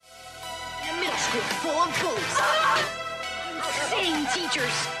school full of bullies. Insane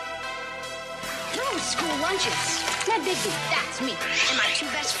teachers. No school lunches. Ned Bigby, that's me. And my two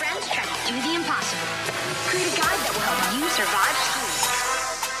best friends try to do the impossible. Create a guide that will help you survive school.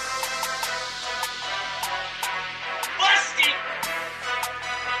 Busty!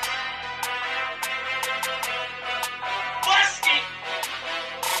 Busty!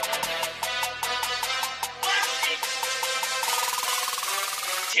 Busty!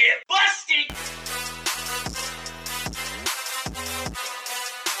 Tip busting!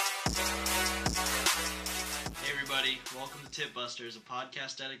 Hey everybody, welcome to Tip Busters, a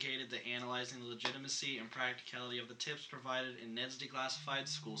podcast dedicated to analyzing the legitimacy and practicality of the tips provided in Ned's Declassified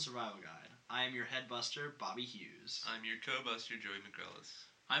School Survival Guide. I am your head buster, Bobby Hughes. I'm your co-buster, Joey McGrellis.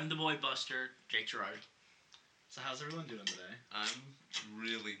 I'm the boy buster, Jake Gerard. So how's everyone doing today? I'm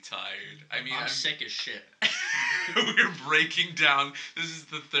really tired. I mean, I'm sick as shit. We're breaking down. This is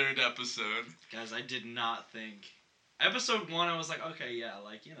the third episode. Guys, I did not think... Episode 1, I was like, okay, yeah,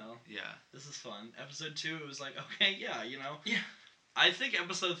 like, you know, Yeah. this is fun. Episode 2, it was like, okay, yeah, you know. Yeah. I think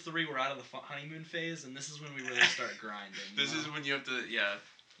episode 3, we're out of the honeymoon phase, and this is when we really start grinding. This is when you have to,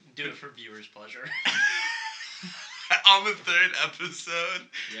 Do it for viewers' pleasure. on the third episode.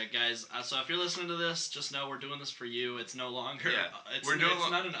 Yeah, guys, so if you're listening to this, just know we're doing this for you. It's no longer... Yeah. It's We're no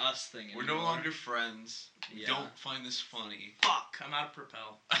not an us thing anymore. We're no longer friends. Yeah. Don't find this funny. Fuck, I'm out of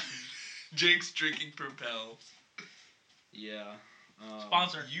Propel. Jake's drinking Propel. Yeah.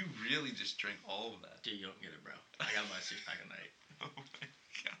 Sponsor. You really just drank all of that. Dude, you don't get it, bro. I got my 6-pack a night. Oh my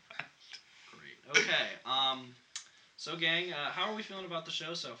god. Great. Okay. So, gang, how are we feeling about the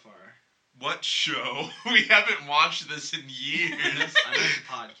show so far? What show? We haven't watched this in years. I know the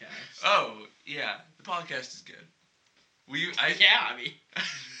podcast. Oh, yeah. The podcast is good. Yeah, I mean,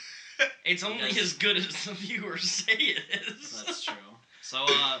 it's only guys- as good as the viewers say it is. That's true. So,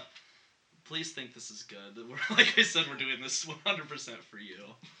 please think this is good. Like I said, we're doing this 100% for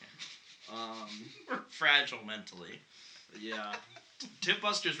you. We're fragile mentally. Yeah. Tip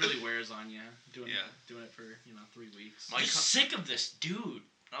Busters really wears on you. Doing it for, 3 weeks. I'm sick of this dude.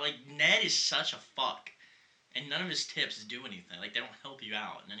 Like, Ned is such a fuck. And none of his tips do anything. Like, they don't help you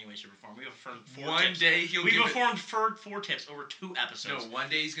out in any way, shape, or form. We've affirmed 4 One tips. day he'll We've give affirmed 4 tips over 2 episodes. No, one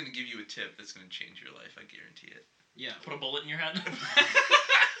day he's going to give you a tip that's going to change your life. I guarantee it. Yeah. Put a bullet in your head.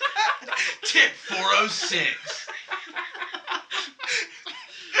 Tip 406.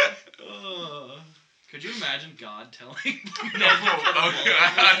 Could you imagine God telling No, enough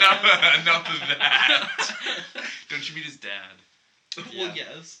of that. Don't you meet his dad? Well,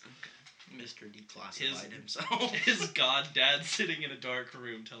 yes. Mr. Declassified himself. His god dad sitting in a dark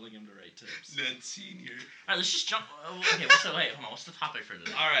room telling him to write tips. Ned Senior. Alright, let's just jump. Okay, hold on. What's the topic for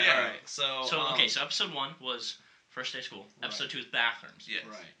today? Alright. So, So episode 1 was first day of school. Episode 2 is bathrooms. Yes.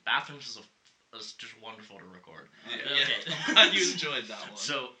 Right. Bathrooms is just wonderful to record. Yeah. Okay. I'm glad you enjoyed that one.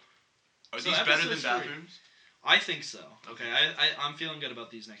 So, Are So these better than episode 3. bathrooms? I think so. Okay, I'm feeling good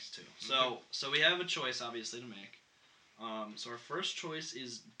about these next 2. So we have a choice, obviously, to make. So our first choice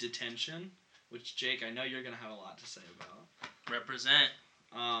is detention, which, Jake, I know you're going to have a lot to say about. represent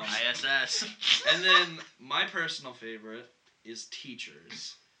ISS. And then my personal favorite is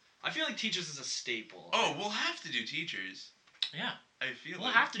teachers. I feel like teachers is a staple. Oh, we'll have to do teachers. Yeah. I feel We'll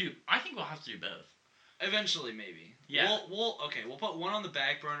like. have to do. I think we'll have to do both. Eventually, maybe. Yeah. We'll put one on the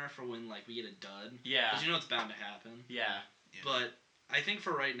back burner for when, like, we get a dud. Yeah. Because you know it's bound to happen. Yeah. Yeah. But I think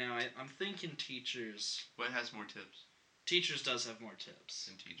for right now, I'm thinking teachers... What has more tips? Teachers does have more tips.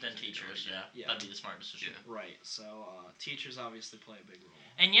 Than teachers, yeah. Yeah. That'd be the smart decision. Yeah. Right, so teachers obviously play a big role.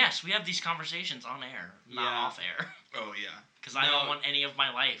 And yes, we have these conversations on air, not Yeah. off air. Oh, yeah. Because I No. don't want any of my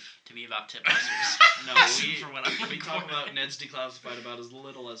life to be about tip busters. No, For when I'm we talk recording. about Ned's Declassified about as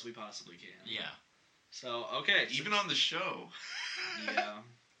little as we possibly can. Yeah. So, okay. Even on the show. Yeah.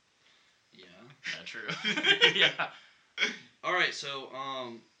 Yeah. That's true. yeah. Alright, so,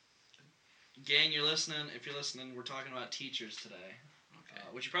 gang, you're listening. If you're listening, we're talking about teachers today. Okay.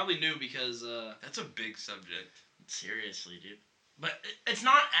 Which you probably knew because, That's a big subject. Seriously, dude. But it's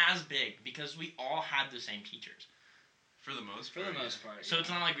not as big because we all had the same teachers. For the most for part. the most part. So yeah. it's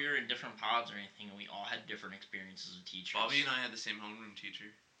not like we were in different pods or anything and we all had different experiences with teachers. Bobby and I had the same homeroom teacher.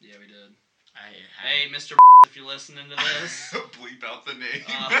 Yeah, we did. Hey, Hey, Mr. if you're listening to this. Bleep out the name.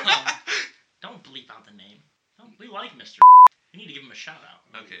 don't bleep out the name. We like Mr. We need to give him a shout out.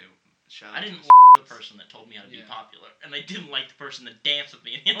 Okay. Shout I out didn't to- like the person that told me how to be Yeah. popular, and I didn't like the person that danced with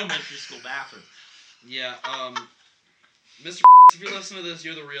me in the elementary school bathroom. Yeah, Mr. if you're listening to this,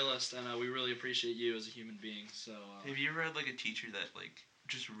 you're the realist, and we really appreciate you as a human being. So Have you ever had like a teacher that like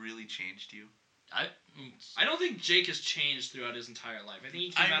just really changed you? I don't think Jake has changed throughout his entire life. I think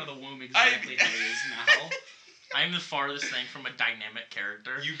he came out of the womb I- exactly how he is now. I'm the farthest thing from a dynamic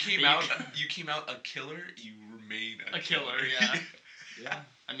character. You came out a killer. You remain a killer, yeah. Yeah.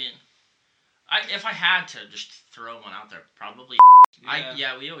 I mean, if I had to just throw one out there, probably.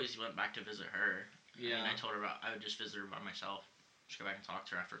 We always went back to visit her. Yeah. I mean, I told her I would just visit her by myself. Just go back and talk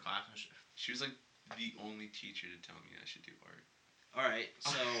to her after class and shit. She was like the only teacher to tell me I should do art. All right.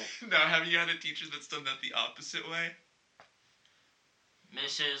 So Now, have you had a teacher that's done that the opposite way?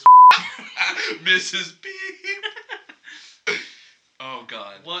 Mrs. Mrs. Beep. Oh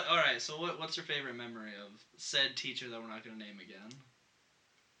God. what? All right. So what's your favorite memory of said teacher that we're not gonna name again?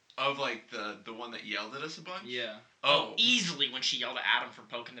 Of like the one that yelled at us a bunch? Yeah. Oh. Easily when she yelled at Adam for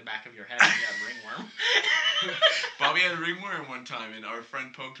poking the back of your head when you had ringworm. Bobby had a ringworm one time, and our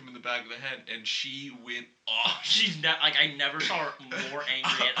friend poked him in the back of the head, and she went off. I never saw her more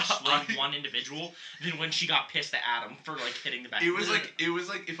angry at one individual than when she got pissed at Adam for like hitting the back. It was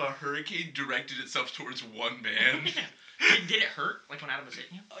like if a hurricane directed itself towards one man. Did it hurt like when Adam was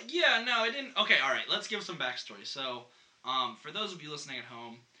hitting you? Yeah. No, it didn't. Okay. All right. Let's give some backstory. So, for those of you listening at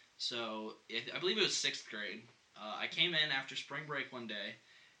home, I believe it was 6th grade. I came in after spring break one day,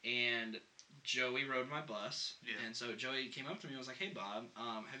 and Joey rode my bus. Yeah. And so Joey came up to me and was like, "Hey, Bob,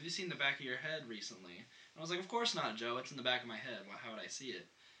 have you seen the back of your head recently?" And I was like, "Of course not, Joe. It's in the back of my head. How would I see it?"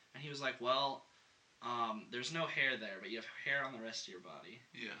 And he was like, "Well, there's no hair there, but you have hair on the rest of your body."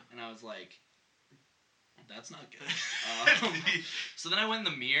 Yeah. And I was like, "That's not good." So then I went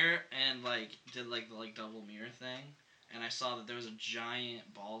in the mirror and did the double mirror thing, and I saw that there was a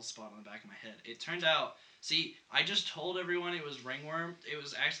giant bald spot on the back of my head. It turned out, I just told everyone it was ringworm. It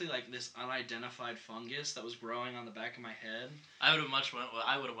was actually like this unidentified fungus that was growing on the back of my head. I would have went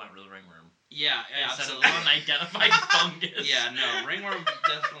with ringworm. Yeah, Instead absolutely. of unidentified fungus. Yeah, no, ringworm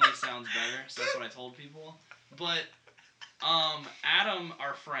definitely sounds better, so that's what I told people. But, Adam,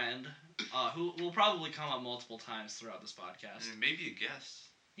 our friend, who will probably come up multiple times throughout this podcast. Maybe a guest.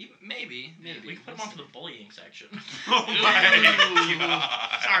 Maybe. We can put him on for the bullying section. Oh my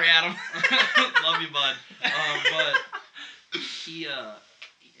God. Sorry, Adam. Love you, bud. But he,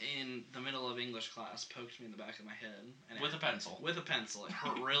 in the middle of English class, poked me in the back of my head. And With a pencil. With a pencil. It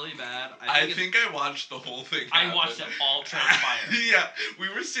hurt really bad. I think I watched the whole thing happen. I watched it all transpire. Yeah, we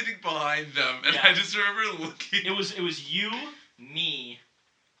were sitting behind them, and Yeah. I just remember looking. It was you, me,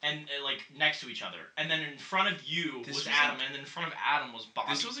 and next to each other, and then in front of you This was was Adam, and then in front of Adam was Bobby.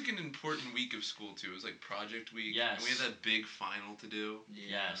 This was like an important week of school too. It was like project week. Yes. And we had that big final to do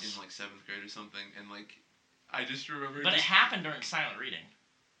Yes. in like 7th grade or something, and like I just remember. But it happened during silent reading.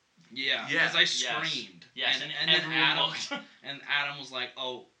 Yeah, Yeah. because I screamed. Yes, and and then everyone Adam, looked. and Adam was like,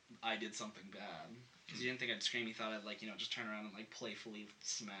 "Oh, I did something bad." Because he didn't think I'd scream. He thought I'd just turn around and playfully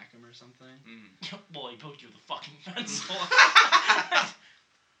smack him or something. Well, he poked you with a fucking pencil.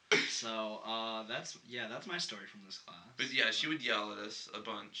 So that's my story from this class. But yeah, she would yell at us a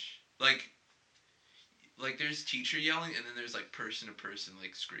bunch. Like there's teacher yelling, and then there's like person to person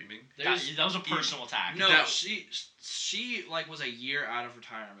like screaming. That was a personal attack. No, That- she was a year out of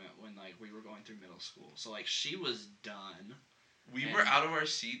retirement when we were going through middle school. So she was done. We And- were out of our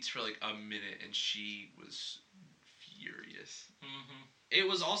seats for like a minute, and she was furious. Mm-hmm. It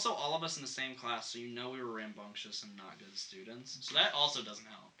was also all of us in the same class, so we were rambunctious and not good students. So that also doesn't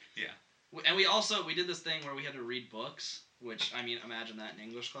help. Yeah. And we did this thing where we had to read books, which, imagine that in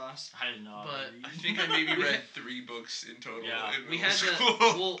English class. I didn't know. But I think I maybe read 3 books in total. Yeah. in We middle had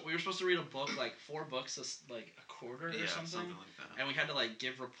school. we were supposed to read a book, 4 books a quarter or yeah, something. like that. And we had to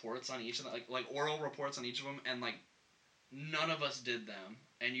give reports on each of them, like oral reports on each of them, and none of us did them.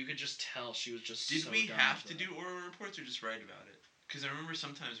 And you could just tell she was just Did so we done have with to it. do oral reports or just write about it? Because I remember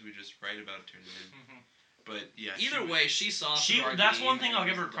sometimes we just write about it, turn it in. Mhm. But yeah. Either way, she saw through our That's game one thing and I'll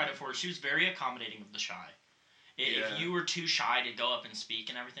give her was credit done. for. She was very accommodating of the shy. Yeah. If you were too shy to go up and speak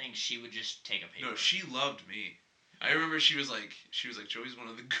and everything, she would just take a paper. No, she loved me. I remember she was like, Joey's one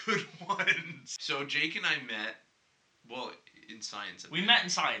of the good ones. So Jake and I met, well, in science. We met in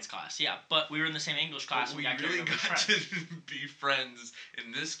science class, yeah, but we were in the same English class. But and we got really carried over got friends. to be friends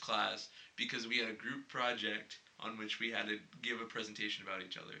in this class because we had a group project on which we had to give a presentation about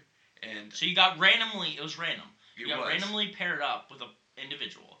each other. And So you got randomly, it was random. You it got was. randomly paired up with an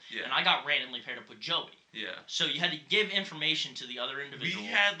individual. Yeah. And I got randomly paired up with Joey. Yeah. So you had to give information to the other individual. We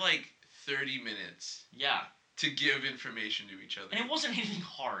had like 30 minutes Yeah. to give information to each other. And it wasn't anything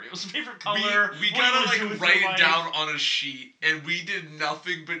hard. It was favorite color. We what you gotta wanna do like with write your it life. down on a sheet, and we did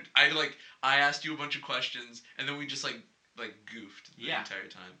nothing but I asked you a bunch of questions, and then we just like like goofed the Yeah. entire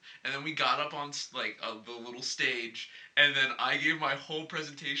time. And then we got up on the little stage, and then I gave my whole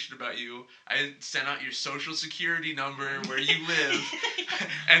presentation about you. I sent out your social security number, where you live,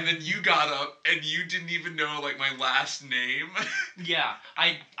 and then you got up and you didn't even know like my last name. Yeah,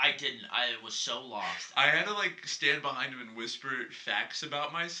 I didn't. I was so lost. I had to like stand behind him and whisper facts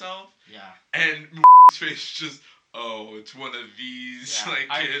about myself, Yeah. and his face just, oh, it's one of these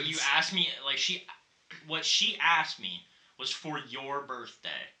kids. You asked me what she asked me was for your birthday.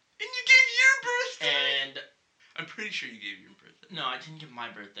 And you gave your birthday. And I'm pretty sure you gave your birthday. no, I didn't give my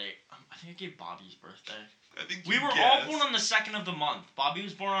birthday. I think I gave Bobby's birthday. I think We you were all guessed. born on the 2nd of the month. Bobby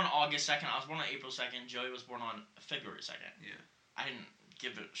was born on August 2nd. I was born on April 2nd. Joey was born on February 2nd. Yeah. I didn't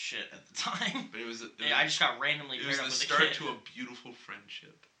give a shit at the time. But it was. I just got randomly It was paired up the with a start kid. to a beautiful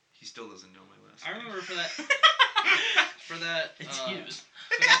friendship. He still doesn't know my last I name. remember for that. It's Hughes.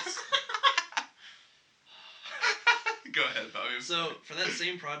 Go ahead, Bobby. I'm So sorry. for that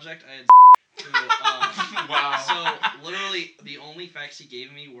same project, I had who, Wow. So literally, the only facts he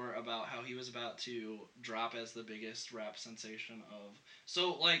gave me were about how he was about to drop as the biggest rap sensation of.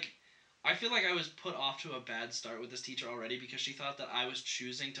 So like, I feel like I was put off to a bad start with this teacher already because she thought that I was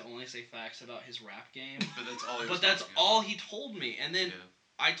choosing to only say facts about his rap game. But that's all. But that's all he told me, and then Yeah.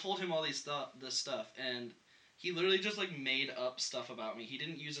 I told him all this stuff, and he literally just like made up stuff about me. He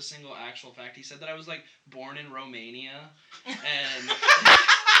didn't use a single actual fact. He said that I was like born in Romania, and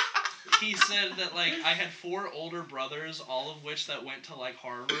he said that like I had 4 older brothers, all of which that went to like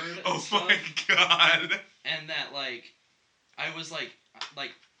Harvard. And Oh stuff, my god. And that like I was like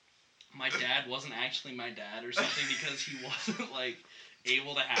my dad wasn't actually my dad or something because he wasn't like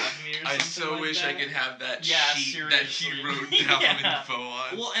able to have me or something. I so like wish that. I could have that Yeah, sheet that he seriously. wrote down Yeah. info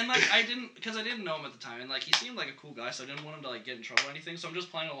on. Well, and like I didn't know him at the time, and like he seemed like a cool guy, so I didn't want him to like get in trouble or anything. So I'm just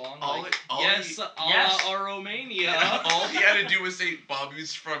playing along. Yes, Yes. a Romania. All he had to do was say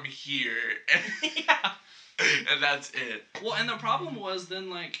Bobby's from here, Yeah. and that's it. Well, and the problem was then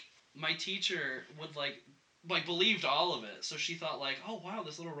like my teacher would like believed all of it, so she thought like, oh wow,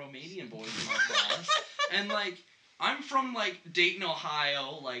 this little Romanian boy is in my class, and like. I'm from, like, Dayton,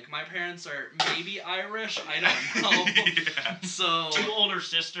 Ohio. Like, my parents are maybe Irish. I don't know. Yeah. So... 2 older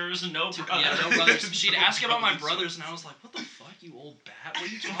sisters, no brothers. Yeah, no brothers. She'd ask about my brothers, and I was like, what the fuck, you old bat? What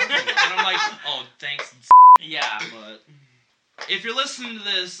are you talking about? And I'm like, oh, thanks, Yeah. but... If you're listening to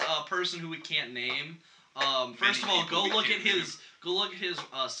this person who we can't name, first of all, people go we look can't at his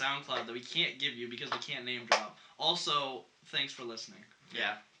SoundCloud that we can't give you because we can't name drop. Also, thanks for listening.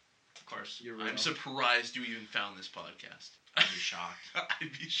 Yeah. Of course. You're real. I'm surprised you even found this podcast. I'd be shocked.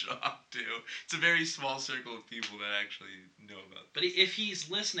 I'd be shocked too. It's a very small circle of people that actually know about. But if he's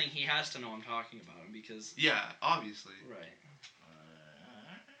listening, he has to know I'm talking about him because... Yeah, obviously. Right.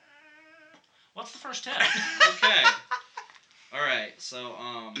 What's the first tip? Okay. All right. So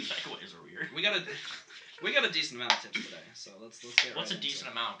Segues are weird. we got a decent amount of tips today. So let's get. What's right a decent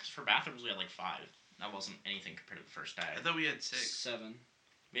into amount? Because for bathrooms we had like 5. That wasn't anything compared to the first day. I thought we had it. 6. 7.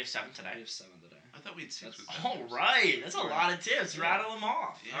 We have 7 today. We have 7 today. I thought we had 6 with All bathrooms. right, that's a All lot of tips. Yeah. Rattle them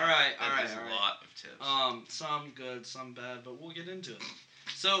off. Yeah, All right, that is all a right. lot of tips. Some good, some bad, but we'll get into it.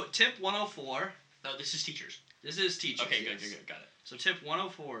 So tip 104. No, this is teachers. This is teachers. Okay, yes. good. Got it. So tip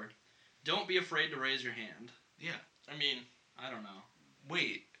 104. Don't be afraid to raise your hand. Yeah. I mean, I don't know.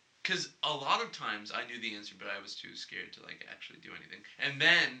 Wait, because a lot of times I knew the answer, but I was too scared to like actually do anything. And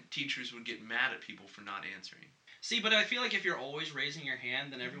then teachers would get mad at people for not answering. See, but I feel like if you're always raising your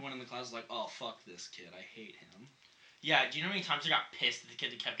hand, then everyone in the class is like, oh, fuck this kid. I hate him. yeah. Do you know how many times I got pissed at the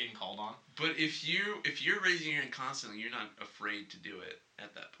kid that kept getting called on? But if you're raising your hand constantly, you're not afraid to do it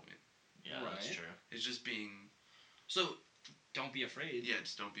at that point. Yeah, that's Right. true. It's just being So don't be afraid. yeah.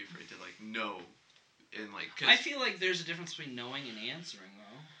 Just don't be afraid to like no, and like 'cause, I feel like there's a difference between knowing and answering,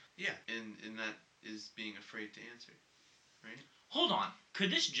 though. yeah, and that is being afraid to answer. Hold on.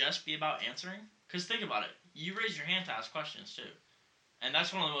 Could this just be about answering? Because think about it. You raise your hand to ask questions too, and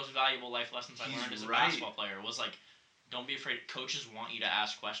that's one of the most valuable life lessons I He's learned as a right. basketball player. Was like, don't be afraid. Coaches want you to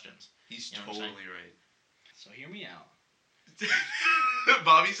ask questions. He's You know what I'm totally right. So hear me out.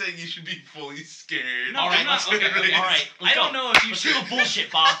 Bobby's saying you should be fully scared. No, all right, I'm not- let's okay, all right. I don't know if you Let's should. do the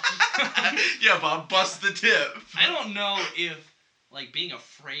bullshit, Bob. Yeah, Bob, bust the tip. I don't know if like being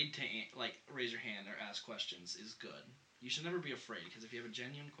afraid to raise your hand or ask questions is good. You should never be afraid because if you have a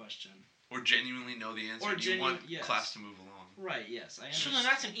genuine question, Or genuinely know the answer. Or and you want yes. class to move along. right? Yes, I So understand. then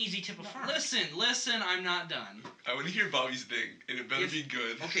that's an easy tip No, affirm. listen. I'm not done. I want to hear Bobby's thing, and it better If- be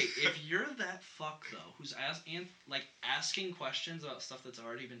good. Okay, if you're that fuck though, who's asking questions about stuff that's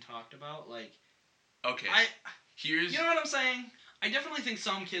already been talked about, like Okay. I, Here's you know what I'm saying? I definitely think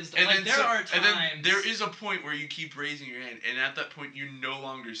some kids. And Like then there are and times. then there is a point where you keep raising your hand, and at that point you're no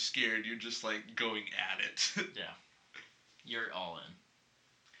longer scared. You're just like going at it. You're all in.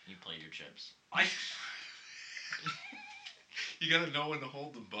 You played your chips. You gotta know when to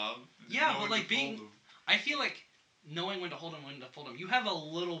hold them, Bob. Yeah, Know but, when like, to fold being- them. I feel like knowing when to hold them, when to fold them. You have a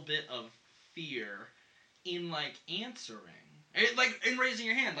little bit of fear in like answering. Like in raising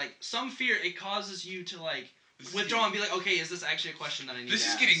your hand. Like some fear, it causes you to like withdraw and be like, okay, is this actually a question that I need This to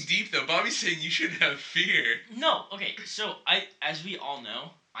is ask? getting deep though. Bobby's saying you shouldn't have fear. No, okay, so as we all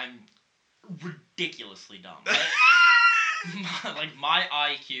know, I'm ridiculously dumb. Like my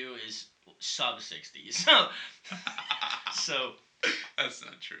IQ is sub 60, so That's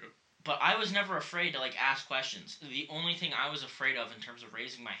not true. but I was never afraid to like ask questions. The only thing I was afraid of in terms of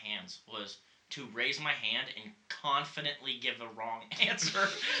raising my hands was to raise my hand and confidently give a wrong answer.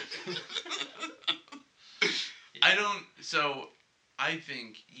 So I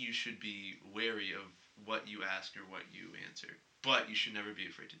think you should be wary of what you ask or what you answer, but you should never be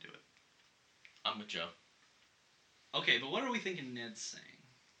afraid to do it. I'm with Joe. Okay, but what are we thinking Ned's saying?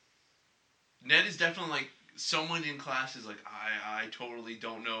 Ned is definitely like someone in class is like, I totally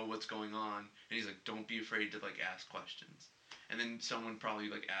don't know what's going on, and he's like, don't be afraid to like ask questions. And then someone probably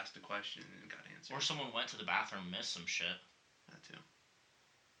like asked a question and got answered. Or someone went to the bathroom and missed some shit. That too.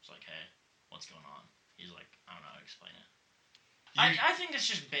 It's like, hey, what's going on? He's like, I don't know how to explain it. You- I think it's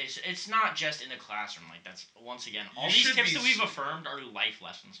just basic. It's not just in the classroom. Like, that's, once again, all You these should tips be that we've affirmed are life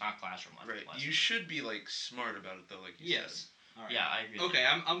lessons, not classroom Right. lessons. You should be like smart about it though, like you Yes. All right. Yeah, I agree. Okay,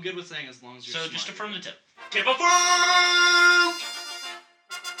 I'm good with saying as long as you're So smart. just affirm the tip. said. Tip affirmed!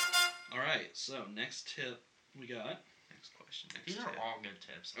 All right, so next tip we got. Next question. Next These are tip. all good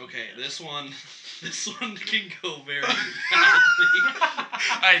tips. Okay, this one can go very badly.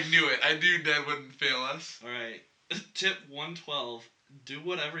 I knew it. I knew Ned wouldn't fail us. All right, tip 112: do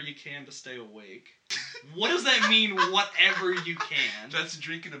whatever you can to stay awake. What does that mean? Whatever you can. That's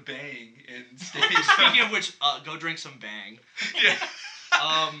drinking a bang and stay. Speaking of which, go drink some Bang.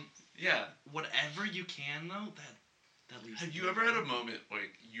 Yeah. Yeah. Whatever you can though. That leaves. Have you ever had a moment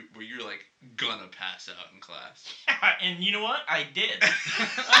like where you're like gonna pass out in class? And you know what? I did.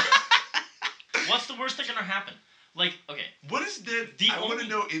 What's the worst thing gonna happen? Like, okay, What is Ned? The I want to only-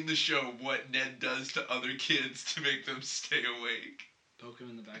 know in the show what Ned does to other kids to make them stay awake. Poke him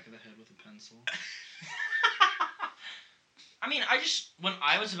in the back of the head with a pencil. I mean, when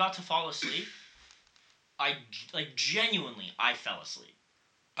I was about to fall asleep, genuinely, I fell asleep.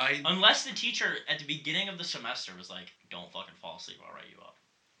 Unless the teacher at the beginning of the semester was like, don't fucking fall asleep, I'll write you up.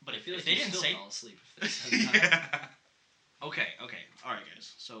 But if they didn't say... fall asleep if they said that. Yeah. Okay, all right,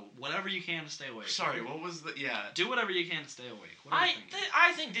 guys. So whatever you can to stay awake. Sorry, what was the Do whatever you can to stay awake. What are you thinking?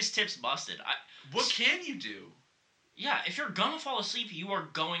 I think this tip's busted. What can you do? Yeah, if you're gonna fall asleep, you are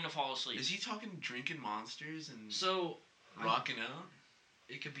going to fall asleep. Is he talking drinking monsters and So rocking out?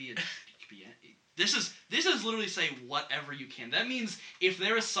 it could be this is literally say whatever you can. That means if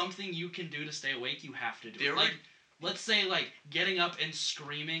there is something you can do to stay awake, you have to do There it. were- Like, let's say like getting up and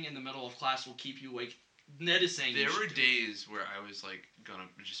screaming in the middle of class will keep you awake. Ned is saying There you were should do it. days where I was like gonna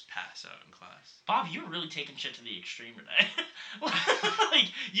just pass out in class. Bob, you're really taking shit to the extreme today. Like,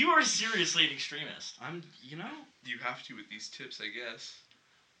 you are seriously an extremist. You have to with these tips, I guess.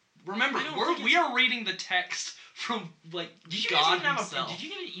 Remember, I don't think we are reading the text from like Did you God guys himself. did you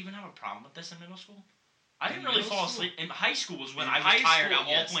guys even have a problem with this in middle school? I In didn't really middle fall school? asleep. In high school was when In I was high tired school, at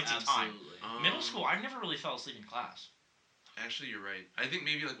all yes, points in time. absolutely. Middle school, I never really fell asleep in class. Actually, you're right. I think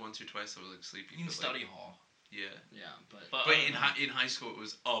maybe like once or twice I was like sleepy. In but, study like, hall. Yeah. Yeah, but But But other in than- high school it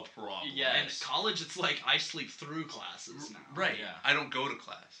was a problem. Yeah. in college it's like I sleep through classes now. Right. Yeah. I don't go to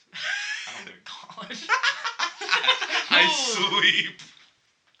class. I don't go to college. I sleep.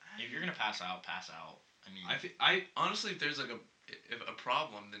 If you're gonna pass out, pass out. I mean, I Honestly, if there's like a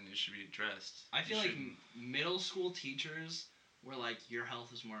problem, then it should be addressed. I feel You like shouldn't- middle school teachers were like, your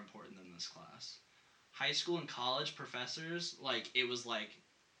health is more important than this class. High school and college professors, like, it was like,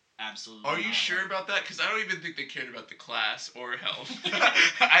 absolutely Are you not. sure about that? Because I don't even think they cared about the class or health.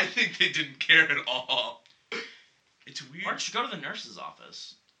 I think they didn't care at all. It's weird. why don't you go to the nurse's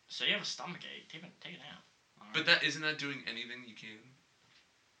office? So you have a stomachache. Take a nap. Alright. But that isn't that doing anything you can?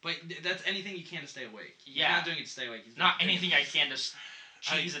 But that's anything you can to stay awake. He's Yeah. not doing it to stay awake. He's Not doing it anything I can to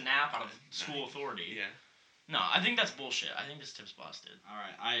cheese a nap out of I- school authority. Yeah. No, I think that's bullshit. I think this tip's busted.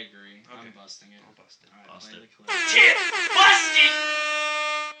 Alright, I agree. Okay. I'm busting it. I'll bust it. Alright, Bust play it. the clip. Tip busted.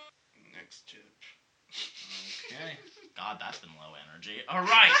 Next tip. Okay. God, that's been low energy. All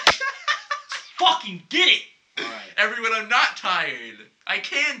right, fucking get it. Alright. Everyone, I'm not tired. I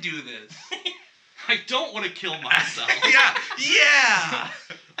can do this. I don't want to kill myself. Yeah.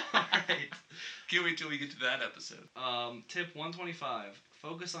 Alright. Can't wait till we get to that episode. Tip 125.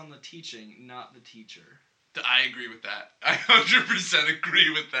 Focus on the teaching, not the teacher. I agree with that. I 100% agree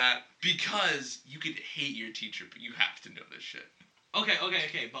with that. Because you could hate your teacher, but you have to know this shit. Okay.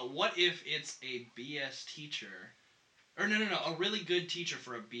 But what if it's a BS teacher? Or no. A really good teacher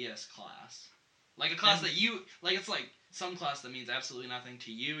for a BS class. Like a class that you... Like, it's like some class that means absolutely nothing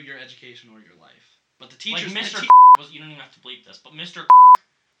to you, your education, or your life. But the teachers... Like Mr. was, you don't even have to bleep this, but Mr.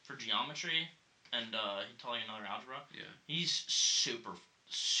 for geometry, and he taught you another algebra. Yeah. He's super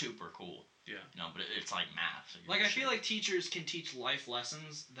cool. Yeah. No, but it's like math. So Like, I feel like teachers can teach life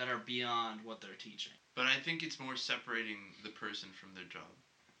lessons that are beyond what they're teaching. But I think it's more separating the person from their job.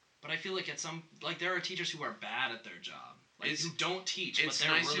 But I feel like there are teachers who are bad at their job. Like, It's- who don't teach, but It's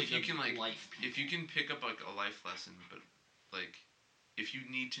they're nice really if you good can, like, life people. if you can pick up, like, a life lesson, but, like, if you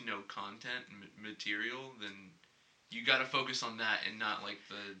need to know content and material, then you gotta focus on that and not, like,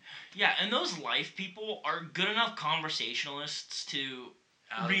 the... Yeah, and those life people are good enough conversationalists to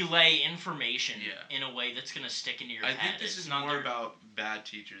out of- relay information Yeah. in a way that's going to stick into your I head. think this It's is not more their- about bad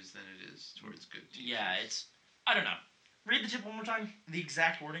teachers than it is towards good teachers. Yeah, it's... I don't know. Read the tip one more time. The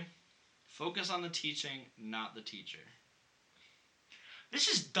exact wording. Focus on the teaching, not the teacher. This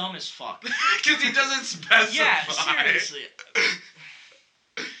is dumb as fuck. Because he doesn't specify. Yeah, seriously.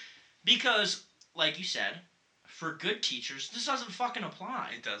 Because, like you said, for good teachers, this doesn't fucking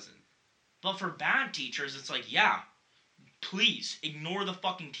apply. It doesn't. But for bad teachers, it's like, yeah, please ignore the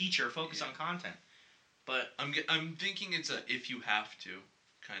fucking teacher, focus Yeah. on content. But I'm thinking it's a if you have to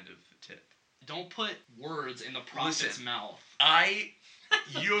kind of tip. Don't put words in the prophet's Listen. mouth.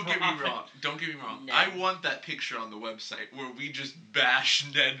 You'll get me wrong. Don't get me wrong. No. I want that picture on the website where we just bash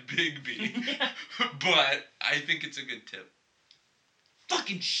Ned Bigby. But I think it's a good tip.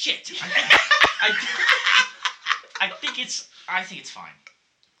 fucking shit. I think it's fine.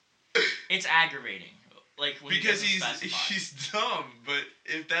 It's aggravating. Like when Because he doesn't specify. he's dumb, but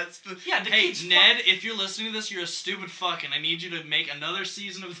if that's the Yeah, the Hey, kid's Ned, if you're listening to this, you're a stupid fuck, and I need you to make another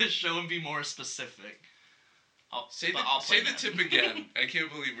season of this show and be more specific. I'll say play the Ned. tip again. I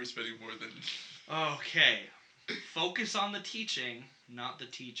can't believe we're spending more than Okay. Focus on the teaching, not the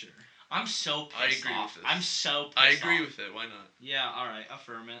teacher. I'm so I pissed agree off. with this. I'm so pissed I agree off. with it. Why not? Yeah, alright,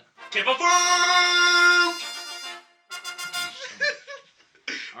 affirm it. Tip of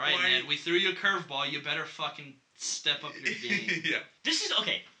Alright, Why- Ned, we threw you a curveball. You better fucking step up your game. Yeah. This is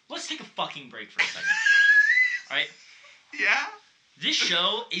okay. Let's take a fucking break for a second. Alright? Yeah. This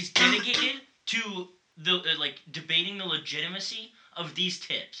show is dedicated to the debating the legitimacy of these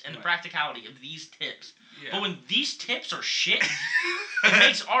tips and the Right. practicality of these tips. Yeah. But when these tips are shit, it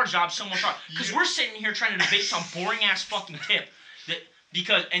makes our job so much harder. Because we're sitting here trying to debate some boring ass fucking tip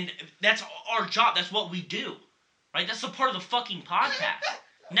and that's our job. That's what we do, right? That's the part of the fucking podcast.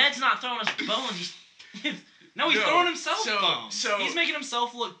 Ned's not throwing us bones. No, he's No, throwing himself so- bones. so- He's making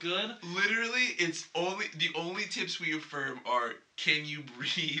himself look good. Literally, it's the only tips we affirm are: can you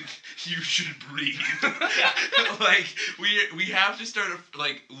breathe? You should breathe. Like we have to start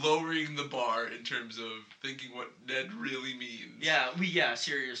like lowering the bar in terms of thinking what Ned really means. Yeah,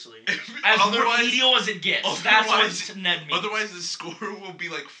 seriously. As Otherwise- remedial as it gets. That's otherwise- what Ned means. Otherwise, the score will be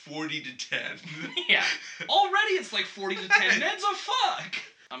like 40-10. Yeah. Already it's like 40 to 10. Ned's a fuck.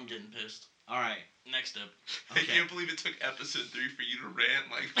 I'm getting pissed. Alright. Next up. I Okay. can't believe it took episode 3 for you to rant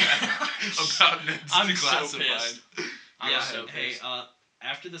like that about Ned's I'm so Declassified. pissed. I'm Yeah, so hey, pissed.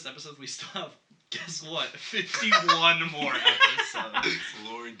 after this episode, we still have, guess what, 51 more episodes.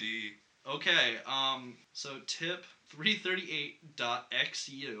 Lordy. Okay, so tip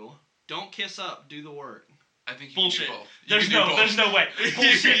 338.xu. Don't kiss up, do the work. I think you Bullshit. can do both. You There's can do both. there's no way.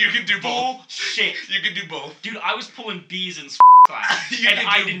 Bullshit. You can do both. Bullshit. You can do both. Dude, I was pulling B's in class, You and can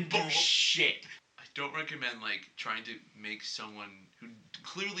I do didn't do both. shit. I don't recommend like trying to make someone who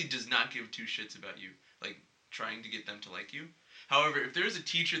clearly does not give two shits about you, like trying to get them to like you. However, if there's a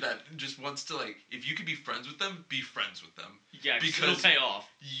teacher that just wants to like, if you could be friends with them, be friends with them. Yeah, Because- it'll pay off.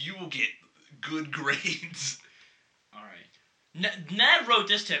 You will get good grades. Alright. Ned wrote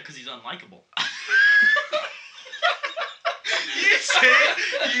this tip because he's unlikable.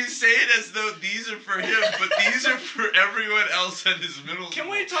 You say it as though these are for him, but these are for everyone else at his middle school.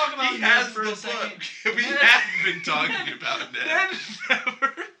 Can we talk about He Ned has for the a second? book. We Ned- have been talking about Ned. Ned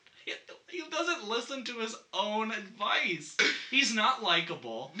never... He doesn't listen to his own advice. He's not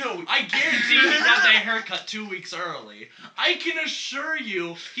likable. No, I guarantee he got that haircut 2 weeks early. I can assure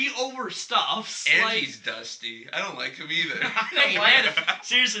you, he overstuffs. and like, he's dusty. I don't like him either. Hey, man,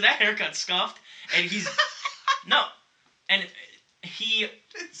 seriously, that haircut's scuffed, and he's no, and he.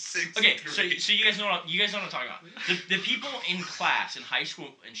 Sixth Okay, grade. so you guys know what I'm talking about. The people in class in high school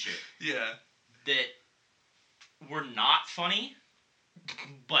and shit Yeah. that were not funny,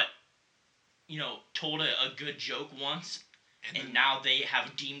 but told a good joke once, and then- now they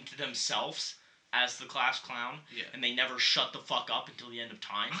have deemed themselves as the class clown, Yeah. and they never shut the fuck up until the end of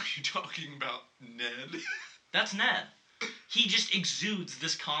time. Are you talking about Ned? That's Ned. He just exudes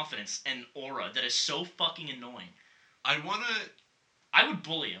this confidence and aura that is so fucking annoying. I wanna. I would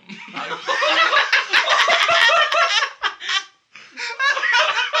bully him.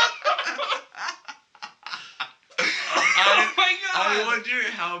 Oh my god! I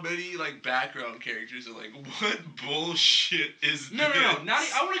wonder how many background characters are like, what bullshit is No. this?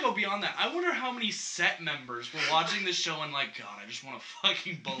 I want to go beyond that. I wonder how many set members were watching this show and God, I just want to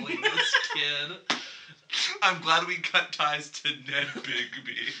fucking bully this kid. I'm glad we cut ties to Ned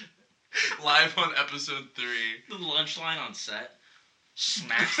Bigby. Live on episode 3. The lunch line on set.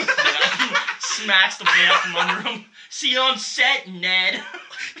 Smacks the plate out from under him. See you on set, Ned.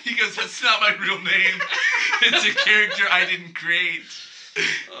 He goes, that's not my real name. It's a character I didn't create.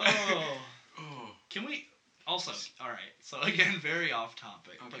 Oh. Oh. Can we also? All right. So again, very off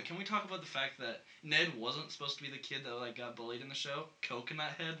topic. Okay. But can we talk about the fact that Ned wasn't supposed to be the kid that got bullied in the show?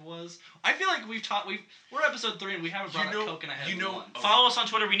 Coconut Head was. I feel like we're episode 3 and we haven't brought up Coconut Head once. Follow us on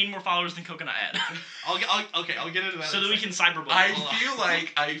Twitter. We need more followers than Coconut Ed. I'll get into that. So in a that we second. can cyberbully.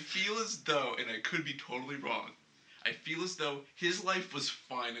 I feel as though, and I could be totally wrong, I feel as though his life was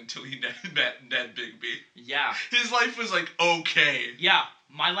fine until he met Ned Bigby. Yeah. His life was okay. Yeah.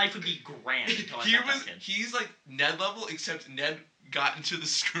 My life would be grand until I met that kid. He's like Ned level, except Ned got into the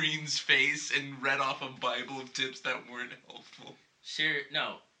screen's face and read off a Bible of tips that weren't helpful.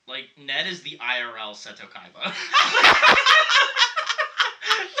 No. Ned is the IRL Seto Kaiba.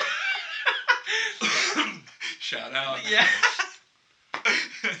 Shout out. Yeah.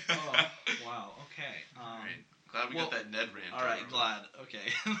 Oh, wow. Okay. Alright. Glad we got that Ned rant. All right. over. Glad. Okay.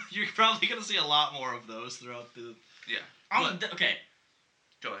 You're probably gonna see a lot more of those throughout the. Yeah. Okay.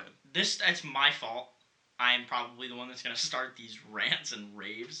 Go ahead. That's my fault. I'm probably the one that's gonna start these rants and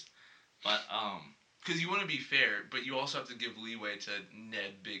raves. But Because you want to be fair, but you also have to give leeway to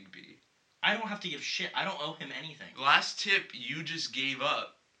Ned Bigby. I don't have to give shit. I don't owe him anything. Last tip, you just gave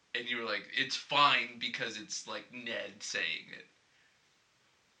up, and you were like, it's fine because it's Ned saying it.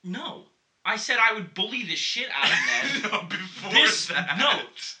 No. I said I would bully the shit out of Ned. No, before This- that. no.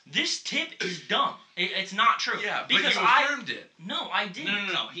 This tip is dumb. It's not true. Yeah, because but you affirmed it. No, I didn't.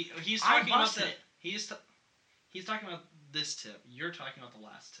 No. He's I talking about busted that. it. He's talking about this tip. You're talking about the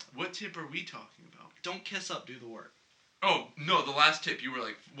last tip. What tip are we talking about? Don't kiss up. Do the work. Oh, no, the last tip, you were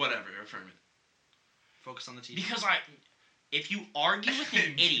like, whatever, affirm it. Focus on the TV. Because if you argue with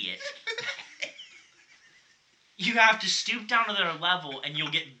an idiot, you have to stoop down to their level and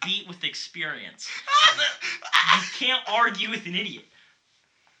you'll get beat with experience. You can't argue with an idiot.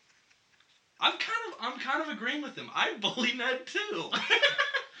 I'm kind of agreeing with him. I bully Ned too.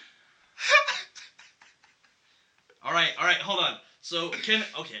 All right, hold on. So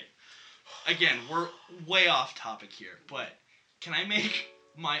again, we're way off topic here, but can I make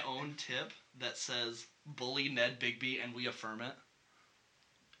my own tip that says bully Ned Bigby and we affirm it?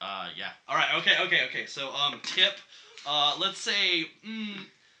 Yeah. All right, okay. So tip, let's say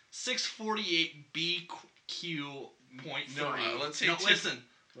 648BQ.3. No, let's say tip-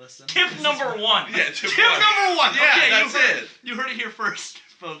 Listen. Tip This is- number 1. Yeah, tip Tip number 1. Yeah, Okay, that's it. You heard it here first,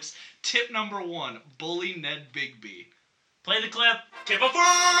 folks. Tip number 1: bully Ned Bigby. Play the clip. Tip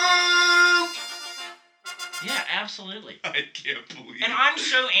affirmed! Yeah, absolutely. I can't believe And I'm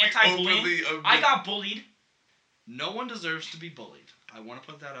so anti-bullying. openly admit- I got bullied. No one deserves to be bullied. I want to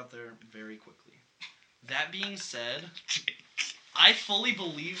put that out there very quickly. That being said, I fully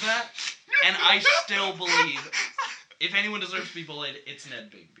believe that, and I still believe if anyone deserves to be bullied, it's Ned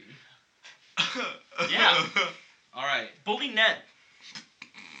Bigby. Yeah. All right. Bully Ned.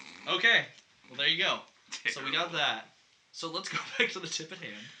 Okay. Well, there you go. So we got that. So let's go back to the tip at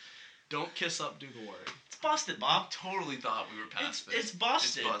hand. Don't kiss up, do the work. It's busted, I Bob. totally thought we were past this. It's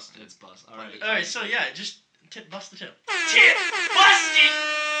busted. It's busted. It's bust. All right. Alright, so yeah, just bust the tip. Tip busted!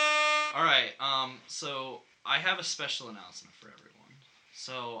 All right. So I have a special announcement for everyone.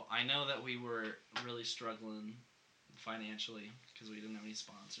 So I know that we were really struggling financially because we didn't have any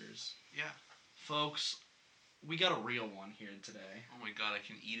sponsors. Yeah. Folks, we got a real one here today. Oh my god, I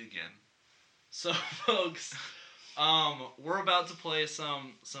can eat again. So, folks, we're about to play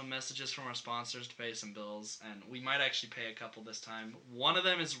some messages from our sponsors to pay some bills, and we might actually pay a couple this time. One of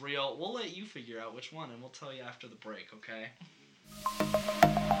them is real. We'll let you figure out which one, and we'll tell you after the break, okay?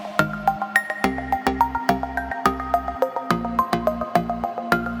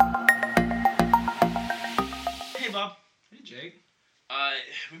 Hey, Jake.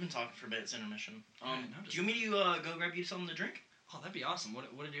 We've been talking for a bit. It's intermission. Yeah, I Do noticed you want me to go grab you something to drink? Oh, that'd be awesome. What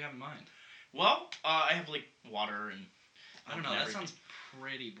did you have in mind? Well, I have like water and I don't know. That sounds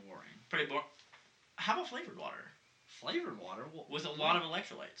pretty boring. pretty boring. How about flavored water Flavored water? Well, with a lot of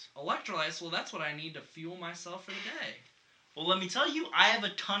electrolytes? electrolytes? Well, that's what I need to fuel myself for the day. Well, let me tell you, I have a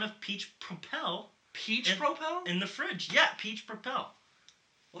ton of Peach Propel Peach And- Propel? in the fridge. Yeah, Peach Propel.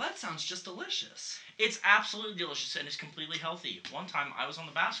 Well, that sounds just delicious. It's absolutely delicious and it's completely healthy. One time I was on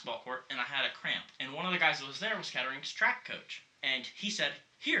the basketball court and I had a cramp. And one of the guys that was there was Kettering's track coach. And he said,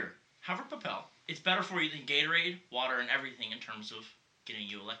 here, have a Propel. It's better for you than Gatorade, water, and everything in terms of getting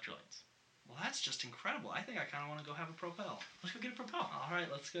you electrolytes. Well, that's just incredible. I think I kind of want to go have a Propel. Let's go get a Propel. All right,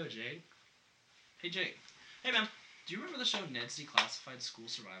 let's go, Jake. Hey, Jake. Hey, man. Do you remember the show Ned's Declassified School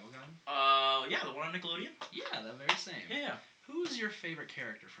Survival Guide? Yeah, the one on Nickelodeon? Yeah, that very same. Yeah. Who was your favorite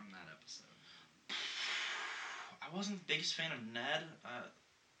character from that episode? I wasn't the biggest fan of Ned.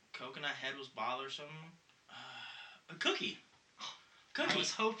 Coconut Head was bothersome. A Cookie. I Cookie.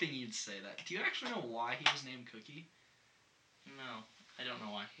 was hoping you'd say that. Do you actually know why he was named Cookie? No, I don't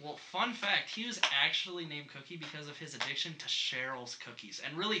know why. Well, fun fact, he was actually named Cookie because of his addiction to Cheryl's cookies.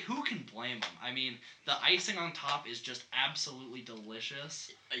 And really, who can blame him? I mean, the icing on top is just absolutely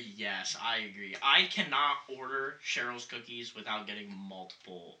delicious. Yes, I agree. I cannot order Cheryl's cookies without getting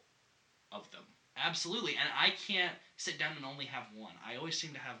multiple of them. Absolutely, and I can't sit down and only have one. I always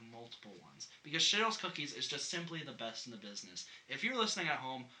seem to have multiple ones. Because Cheryl's Cookies is just simply the best in the business. If you're listening at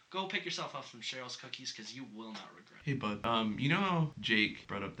home, go pick yourself up some Cheryl's Cookies because you will not regret it. Hey, bud. You know how Jake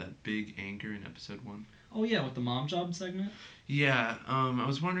brought up that big anchor in episode 1? Oh yeah, with the mom job segment? Yeah, I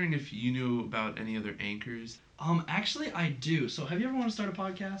was wondering if you knew about any other anchors. Actually I do. So have you ever wanted to start a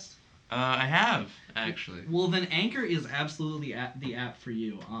podcast? I have, actually. Well, then Anchor is absolutely the app for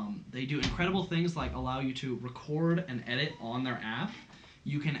you. They do incredible things like allow you to record and edit on their app.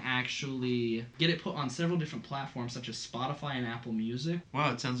 You can actually get it put on several different platforms such as Spotify and Apple Music.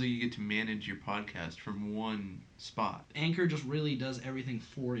 Wow, it sounds like you get to manage your podcast from one spot. Anchor just really does everything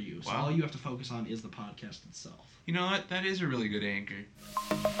for you. So Wow. all you have to focus on is the podcast itself. You know what? That is a really good anchor.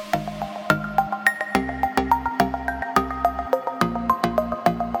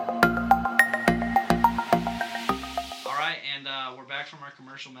 We're back from our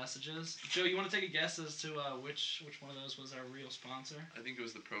commercial messages. Joe, you want to take a guess as to which one of those was our real sponsor? I think it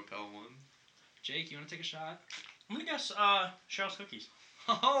was the Propel one. Jake, you want to take a shot? I'm gonna guess Cheryl's Cookies.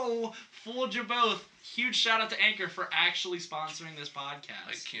 Oh, fooled you both. Huge shout out to Anchor for actually sponsoring this podcast.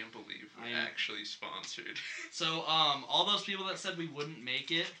 I can't believe we're I- actually sponsored. So, all those people that said we wouldn't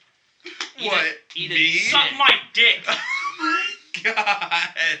make it. What? Eat Me? it. Suck my dick!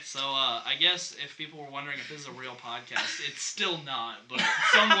 God! So, I guess if people were wondering if this is a real podcast, it's still not, but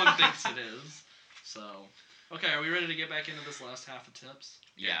someone thinks it is. So, okay, are we ready to get back into this last half of tips?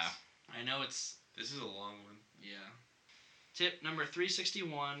 Yeah. I know it's, This is a long one. yeah. Tip number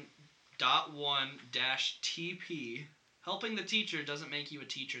 361.1-TP. Helping the teacher doesn't make you a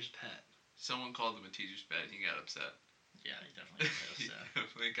teacher's pet. Someone called him a teacher's pet and he got upset. Yeah, he definitely He does.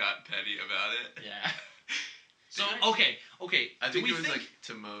 definitely got petty about it. Yeah. So, okay. I do think we it was like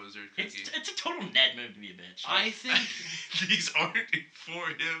to Moe's or It's Cookie. a total Ned move to be a bitch. I think, These aren't for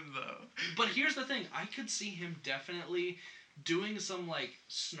him though. but here's the thing. I could see him definitely doing some, like,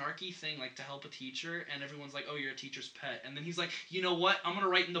 snarky thing, like, to help a teacher, and everyone's like, oh, you're a teacher's pet. And then he's like, you know what? I'm going to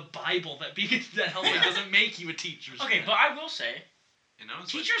write in the Bible that helping doesn't make you a teacher's Okay, pet. but I will say, And I was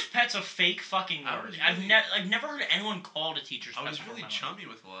teacher's pet's a fake fucking I word. was I've really- never heard anyone called a teacher's like, pet. I was before really in my life. chummy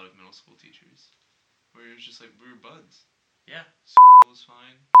with a lot of middle school teachers. Where it was just like, we were buds. Yeah. Was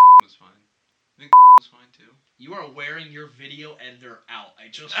fine. Was fine. I think was fine too. You are wearing your video editor out. I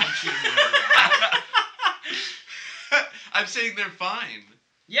just want you to know that. I'm saying they're fine.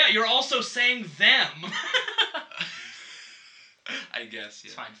 Yeah, you're also saying them. I guess,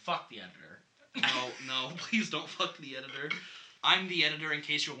 It's yeah. fine. Fuck the editor. No, please don't fuck the editor. I'm the editor, in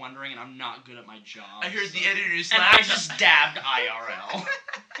case you're wondering, and I'm not good at my job. I heard the so- editor's And I laptop. just dabbed IRL.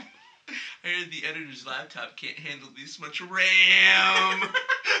 I heard the editor's laptop can't handle this much RAM.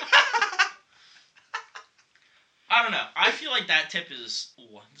 I don't know. I feel like that tip is,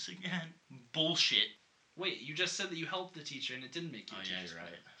 once again, bullshit. Wait, you just said that you helped the teacher, and it didn't make you Oh, a yeah, teacher's you're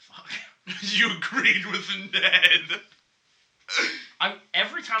pet. right. Fuck. You agreed with Ned.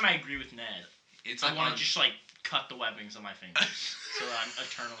 Every time I agree with Ned, It's I like want on- to just, like, cut the webbings on my fingers. So that I'm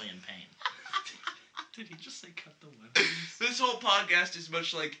eternally in pain. Did he just say cut the weapons? This whole podcast is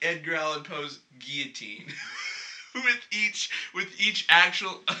much like Edgar Allan Poe's guillotine. with each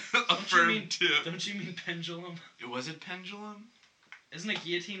actual mean- affirmed tip. Don't you mean pendulum? Was it pendulum? Isn't a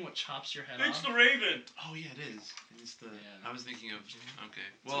guillotine what chops your head It's off? the Raven. Oh yeah, it is. It's the. Yeah. I was thinking of. Okay.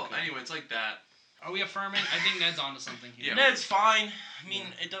 Well, okay. anyway, it's like that. Are we affirming? I think Ned's onto something here. Yeah. Ned's fine. I mean,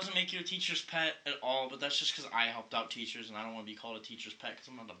 it doesn't make you a teacher's pet at all, but that's just because I helped out teachers and I don't want to be called a teacher's pet because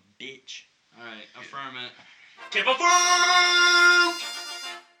I'm not a bitch. All right, affirm it. Tip affirm!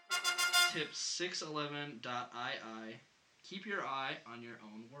 Tip 611.ii. Keep your eye on your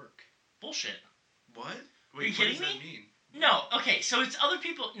own work. Bullshit. What? Are you what kidding does that me? mean? No, okay, so it's other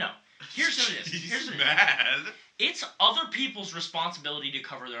people. No. Here's what it is. He's Here's what it is. mad. It's other people's responsibility to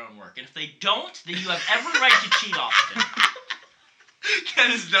cover their own work. And if they don't, then you have every right to cheat off of it. That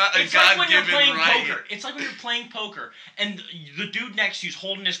is not a It's like when you're God-given playing right. poker. It's like when you're playing poker and the dude next to you's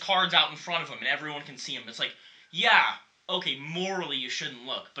holding his cards out in front of him and everyone can see him. It's like, yeah, okay, morally you shouldn't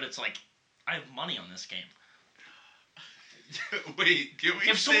look, but it's like, I have money on this game. Wait, can we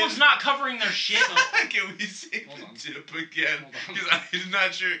If say someone's not covering their shit, can we say Hold on. the tip again? Hold on. Because I'm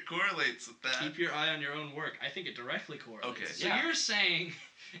not sure it correlates with that. Keep your eye on your own work. I think it directly correlates. Okay. So Yeah. you're saying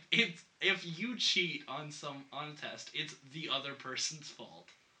if you cheat on a test, it's the other person's fault.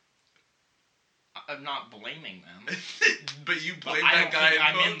 I'm not blaming them. But you But played I that don't guy think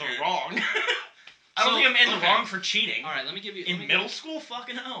I'm in in the poker. wrong. I don't So, think I'm in the okay. wrong for cheating. All right, let me give you. In middle school,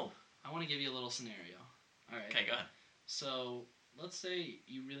 fucking no. I want to give you a little scenario. All right. Okay, go ahead. So let's say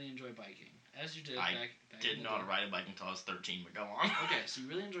you really enjoy biking, as you did I back in Didn't the know how to day. ride a bike until I was 13, but go on. Okay, so you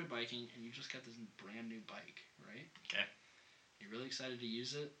really enjoy biking, and you just got this brand new bike, right? Okay. You're really excited to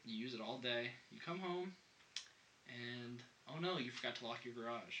use it. You use it all day. You come home, and oh no, you forgot to lock your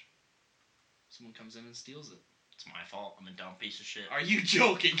garage. Someone comes in and steals it. It's my fault. I'm a dumb piece of shit. Are you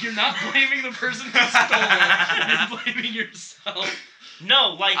joking? You're not blaming the person who stole it. You're blaming yourself.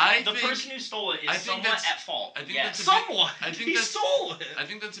 No, like, I the think- person who stole it I is think somewhat that's- at fault. I think yes. that's a bit- Somewhat. I think he that's- stole it. I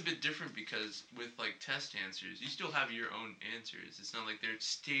think that's a bit different because with like test answers, you still have your own answers. It's not like they're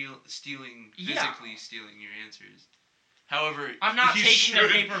stealing Yeah. physically stealing your answers. However, I'm not he taking their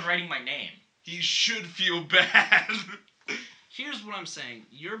should- paper and writing my name. He should feel bad. Here's what I'm saying.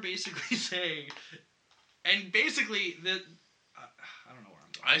 You're basically saying, and basically that I don't know where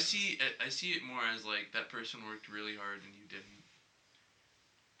I'm going. I see it more as like that person worked really hard and you didn't.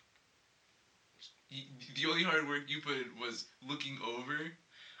 The only hard work you put in was looking over.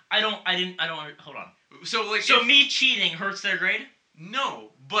 Hold on. So like So if- me cheating hurts their grade?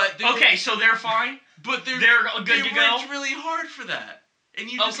 no, but they Okay, so they're fine? but They're good they to go? worked really hard for that,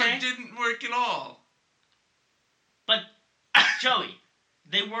 and you just Okay. like didn't work at all. But, Joey,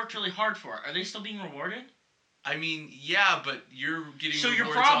 they worked really hard for it. Are they still being rewarded? I mean, yeah, but you're getting So your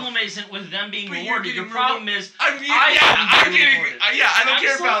rewards problem off- isn't with them being But you're rewarded. Your getting problem is I mean, I I'm shouldn't be getting. rewarded. I don't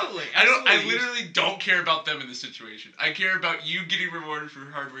care about. Absolutely, I absolutely. literally don't care about them in this situation. I care about you getting rewarded for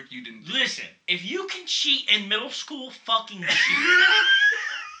hard work you didn't do. listen, if you can cheat in middle school, fucking cheat.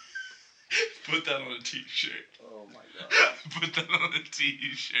 Put that on a t-shirt. Oh my god. Put that on a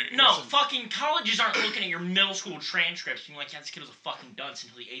t-shirt. No, Listen. fucking colleges aren't looking at your middle school transcripts being like, yeah, this kid was a fucking dunce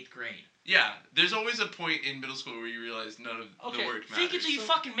until the 8th grade. Yeah, there's always a point in middle school where you realize none of Okay, the work matters. Fake it till you So-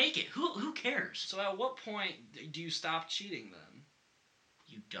 fucking make it. Who cares? So at what point do you stop cheating then?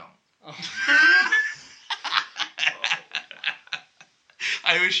 You don't. Oh.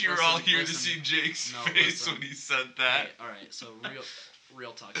 I wish you were all Listen, here listen. to see Jake's No, face listen. when he said that. All right. So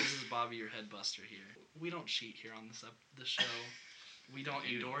real talk. This is Bobby, your headbuster here. We don't cheat here on this show. We don't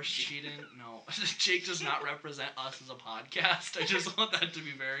endorse cheating. No, Jake does not represent us as a podcast. I just want that to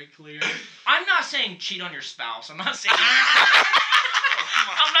be very clear. I'm not saying cheat on your spouse. I'm not saying.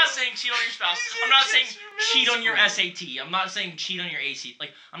 I'm not saying cheat on your spouse. I'm not saying cheat on your SAT. I'm not saying cheat on your AC.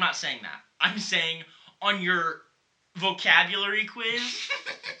 Like, I'm not saying that. I'm saying on your vocabulary quiz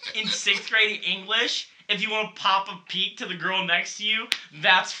in 6th grade English, if you want to pop a peek to the girl next to you,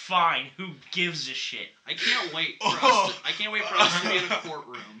 that's fine. Who gives a shit? I can't wait for us to be in a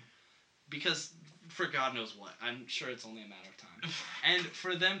courtroom because for God knows what. I'm sure it's only a matter of time. And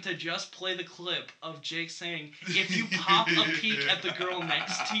for them to just play the clip of Jake saying, if you pop a peek at the girl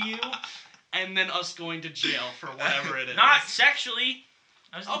next to you, and then us going to jail for whatever it is. Not sexually.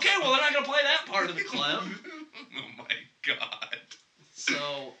 Okay, well, they're not going to play that part of the clip. Oh my god.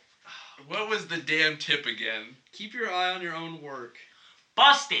 So, What was the damn tip again? keep your eye on your own work.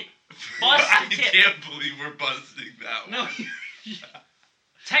 Busted. I Busted tip. can't believe we're busting that No, one.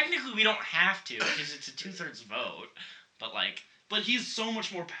 Technically, we don't have to because it's a 2/3 vote. But like, but he's so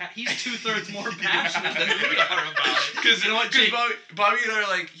much more, he's 2/3 more passionate than we are about it. Because You know what, Jake? Bobby and I are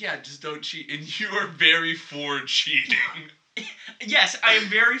like, yeah, just don't cheat. And you are very for cheating. yes, I am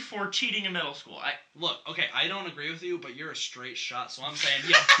very for cheating in middle school. Look, okay, I don't agree with you, but you're a straight shot, so I'm saying,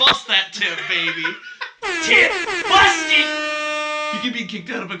 yeah, bust that tip, baby. Tip busted. You could be kicked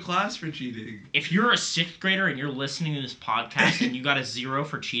out of a class for cheating. If you're a 6th grader and you're listening to this podcast and you got a 0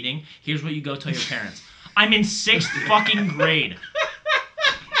 for cheating, here's what you go tell your parents. I'm in 6th fucking grade.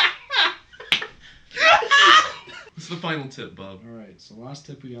 What's the final tip, Bob? All right, so last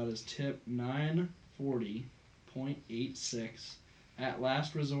tip we got is tip 940.86. At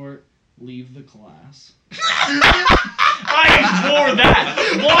last resort, leave the class. I adore that.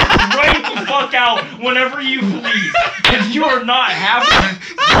 Walk right the fuck out whenever you leave. If you are not happy,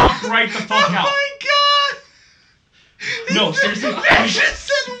 walk right the fuck out. Oh my god! No, seriously. I just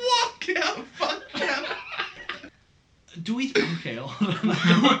said walk out. Fuck out. Do we? Okay, hold on.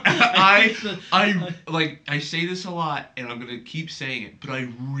 I say this a lot, and I'm gonna keep saying it, but I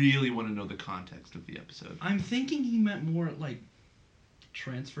really want to know the context of the episode. I'm thinking he meant more like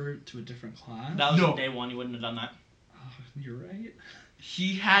transfer to a different class. That was No. day 1. You wouldn't have done that. Oh, you're right.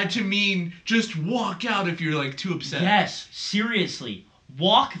 He had to mean just walk out if you're like too upset. Yes, seriously.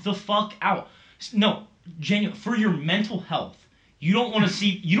 Walk the fuck out. No, genuine for your mental health. You don't want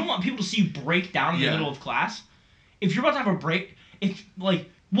people to see you break down in the Yeah. middle of class. If you're about to have a break,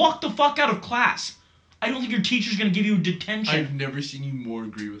 walk the fuck out of class. I don't think your teacher's gonna give you detention. I've never seen you more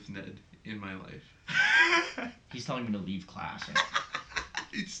agree with Ned in my life. He's telling me to leave class.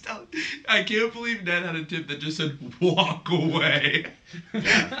 I can't believe Ned had a tip that just said walk away.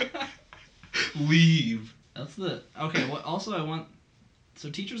 Leave. That's the okay. What also I want. So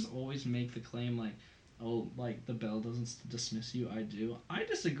teachers always make the claim like, oh, like the bell doesn't dismiss you. I do. I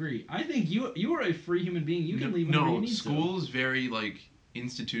disagree. I think you are a free human being. You can leave whenever you No, need school is very like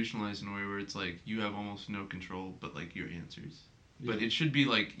institutionalized in a way where it's like you have almost no control but like your answers. But Yeah. it should be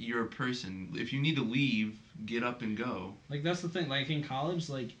like you're a person. If you need to leave, get up and go. Like that's the thing. Like in college,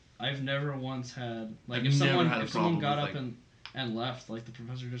 like I've never once had like I've if never someone had a got problem up with, and left, like the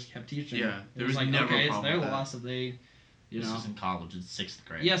professor just kept teaching. Yeah, It there was was like never a okay, it's problem their with that. loss if they, you This know. isn't college. It's 6th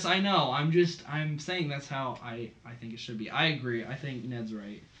grade. Yes, I know. I'm saying that's how I think it should be. I agree. I think Ned's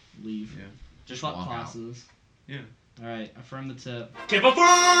right. Leave. Yeah. Just Fuck walk out. classes. Yeah. All right. Affirm the tip. Tip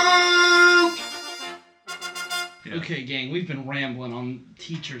approved! Yeah. Okay, gang. We've been rambling on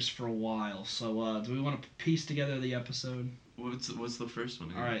teachers for a while. So do we want to piece together the episode? What's the first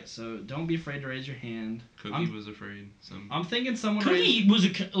one again? All right. So don't be afraid to raise your hand. Cookie was afraid. I'm thinking someone raised.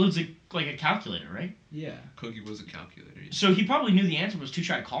 Cookie was like a calculator, right? Yeah. Cookie was a calculator. So he probably knew the answer was to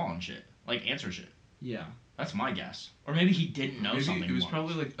try to call on shit, like answer shit. Yeah. That's my guess. Or maybe he didn't know Maybe something. it was once.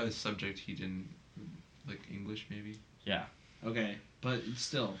 probably like a subject he didn't like English maybe. Yeah. Okay. But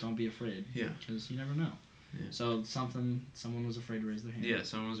still, don't be afraid. Yeah. Because you never know. Yeah. So someone was afraid to raise their hand. Yeah,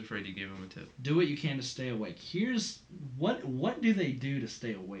 someone was afraid you gave him a tip. Do what you can to stay awake. Here's what do they do to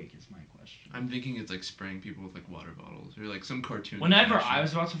stay awake is my question. I'm thinking it's like spraying people with like water bottles or like some cartoon. Whenever fashion. I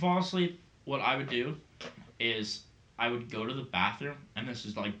was about to fall asleep, what I would do is I would go to the bathroom, and this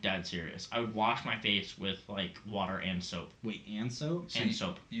is like dead serious. I would wash my face with like water and soap. Wait, and soap? So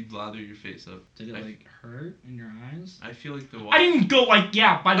Soap. You'd lather your face up. Did it I- like hurt in your eyes? I feel like the I water. didn't go like,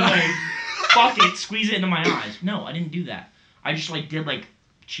 yeah, by the way, fuck it, squeeze it into my eyes. No, I didn't do that. I just like did like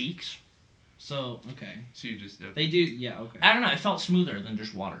cheeks. So okay, So you just. they do. Yeah, okay. I don't know. It felt smoother than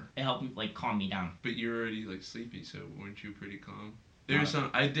just water. It helped me like calm me down. But you're already like sleepy, so weren't you pretty calm? There's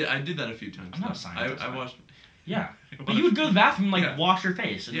some. I did that a few times. I'm not a though. scientist, I right? watched. Yeah, but you would go to the bathroom and like Yeah. wash your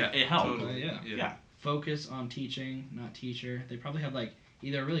face, and Yeah, it helped. totally. Yeah. Yeah. Focus on teaching, not teacher. They probably had like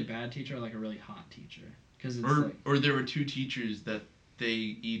either a really bad teacher or like a really hot teacher. Because it's like Or there were two teachers that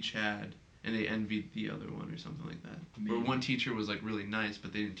they each had, and they envied the other one or something like that. Or Maybe. one teacher was like really nice,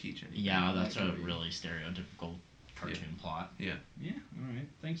 but they didn't teach anything. Yeah, that's That a could be. really stereotypical cartoon plot. yeah. All right.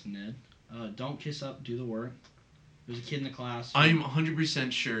 Thanks, Ned. Don't kiss up. Do the work. There's a kid in the class. I'm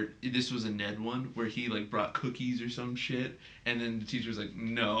 100% sure this was a Ned one where he like brought cookies or some shit, and then the teacher was like,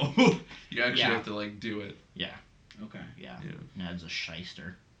 "No, you actually Yeah. have to like do it." Okay. Yeah, Yeah. Ned's a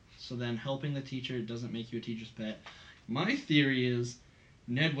shyster. So then helping the teacher doesn't make you a teacher's pet. My theory is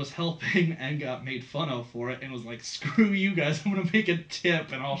Ned was helping and got made fun of for it and was like, screw you guys, I'm going to make a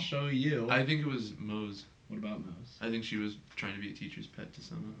tip and I'll show you. I think it was Mose. What about Mose? I think she was trying to be a teacher's pet to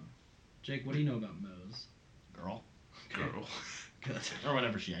someone. Jake, what do you know about Mose? Girl. Girl. Good. Or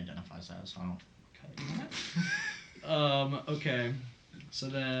whatever she identifies as. I don't. Okay. So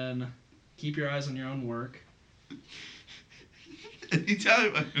then keep your eyes on your own work.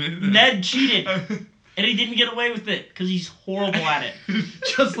 Anytime. Ned cheated, and he didn't get away with it because he's horrible at it.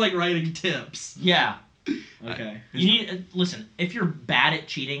 Just like writing tips. Yeah. Okay. You need listen. If you're bad at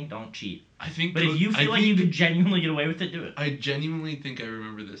cheating, don't cheat. I think. But if you feel like you could genuinely get away with it, do it. I genuinely think I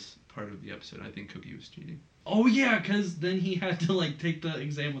remember this part of the episode. I think Cookie was cheating. Oh yeah, because then he had to like take the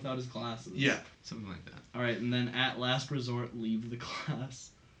exam without his glasses. Yeah, something like that. All right, and then at last resort, leave the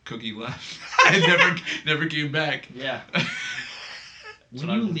class. Cookie left. I never came back. Yeah. When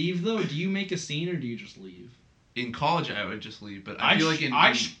you leave though, do you make a scene or do you just leave? In college, I would just leave, but I feel like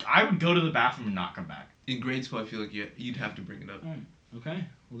I would go to the bathroom and not come back. in grade school, I feel like you'd have to bring it up. Okay.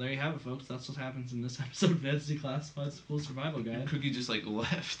 Well, there you have it, folks. That's what happens in this episode of Fantasy Classified School Survival Guide. Cookie just like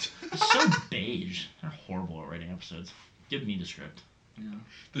left. It's so beige. They're horrible at writing episodes. Give me the script. Yeah.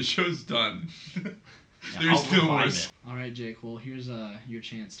 The show's done. Yeah, There's I'll no revive worse. it. All right, Jake. Well, here's your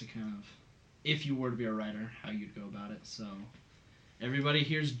chance to kind of, if you were to be a writer, how you'd go about it. So, everybody,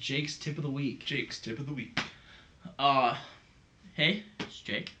 here's Jake's tip of the week. Jake's tip of the week. Hey, it's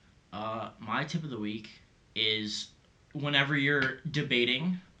Jake. My tip of the week is whenever you're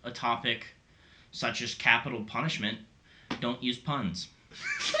debating a topic such as capital punishment, don't use puns.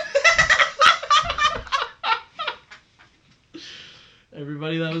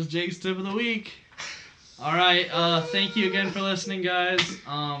 Everybody, that was Jake's tip of the week. All right, thank you again for listening, guys.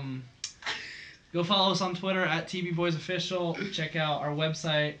 Go follow us on Twitter at TBBoysOfficial. Check out our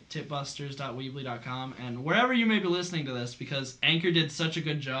website, tipbusters.weebly.com, and wherever you may be listening to this, because Anchor did such a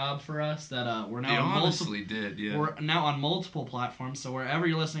good job for us that we're They now on honestly did, yeah. We're now on multiple platforms, so wherever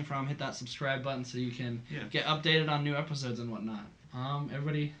you're listening from, hit that subscribe button so you can get updated on new episodes and whatnot.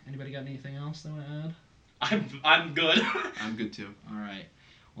 Anybody got anything else they want to add? I'm good. I'm good too. All right.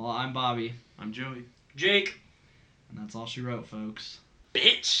 Well, I'm Bobby, I'm Joey. Jake. and that's all she wrote, folks.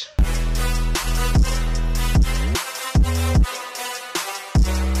 Bitch.